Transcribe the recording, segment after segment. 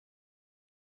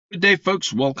Good day,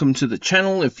 folks. Welcome to the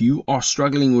channel. If you are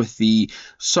struggling with the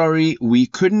sorry, we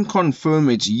couldn't confirm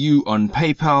it's you on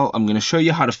PayPal, I'm going to show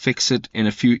you how to fix it in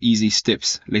a few easy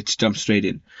steps. Let's jump straight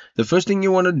in. The first thing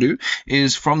you want to do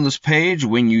is from this page,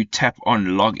 when you tap on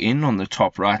login on the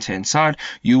top right hand side,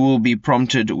 you will be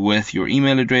prompted with your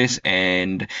email address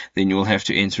and then you will have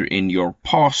to enter in your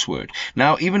password.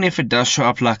 Now, even if it does show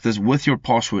up like this with your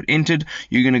password entered,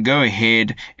 you're going to go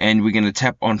ahead and we're going to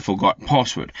tap on forgot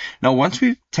password. Now, once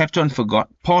we've tapped on forgot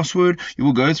password, you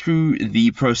will go through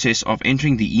the process of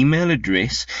entering the email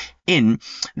address in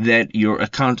that your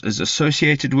account is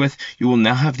associated with. You will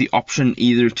now have the option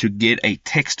either to get a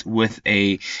text with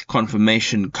a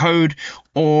confirmation code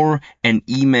or an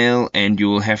email, and you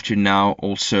will have to now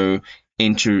also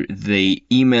enter the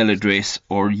email address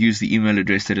or use the email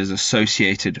address that is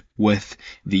associated with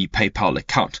the PayPal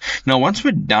account. Now, once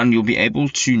we're done, you'll be able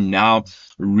to now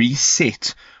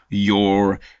reset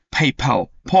your PayPal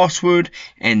password,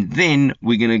 and then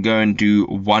we're going to go and do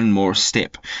one more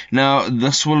step. Now,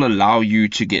 this will allow you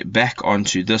to get back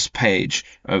onto this page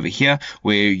over here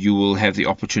where you will have the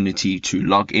opportunity to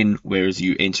log in, whereas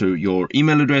you enter your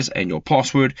email address and your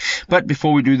password. But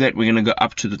before we do that, we're going to go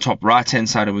up to the top right hand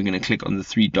side and we're going to click on the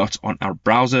three dots on our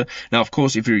browser. Now, of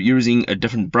course, if you're using a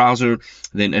different browser,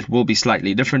 then it will be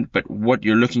slightly different, but what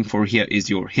you're looking for here is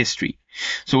your history.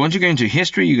 So once you go into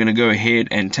history, you're going to go ahead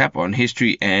and tap on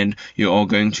history, and you are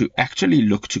going to actually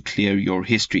look to clear your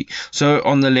history. So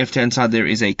on the left hand side, there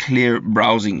is a clear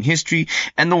browsing history,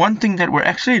 and the one thing that we're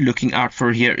actually looking out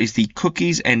for here is the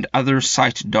cookies and other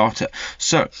site data.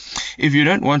 So if you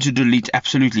don't want to delete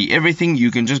absolutely everything,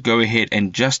 you can just go ahead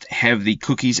and just have the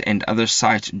cookies and other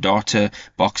site data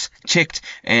box checked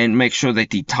and make sure that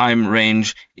the time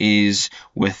range is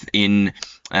within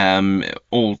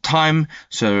all time,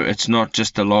 so it's not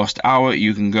just the last hour.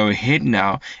 You can go ahead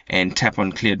now and tap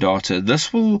on clear data.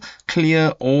 This will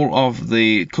clear all of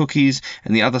the cookies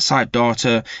and the other site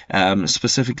data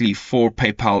specifically for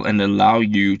PayPal and allow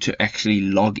you to actually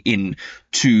log in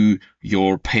to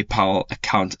your PayPal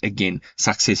account again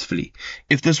successfully.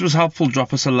 If this was helpful,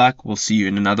 drop us a like. We'll see you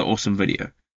in another awesome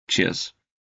video. Cheers.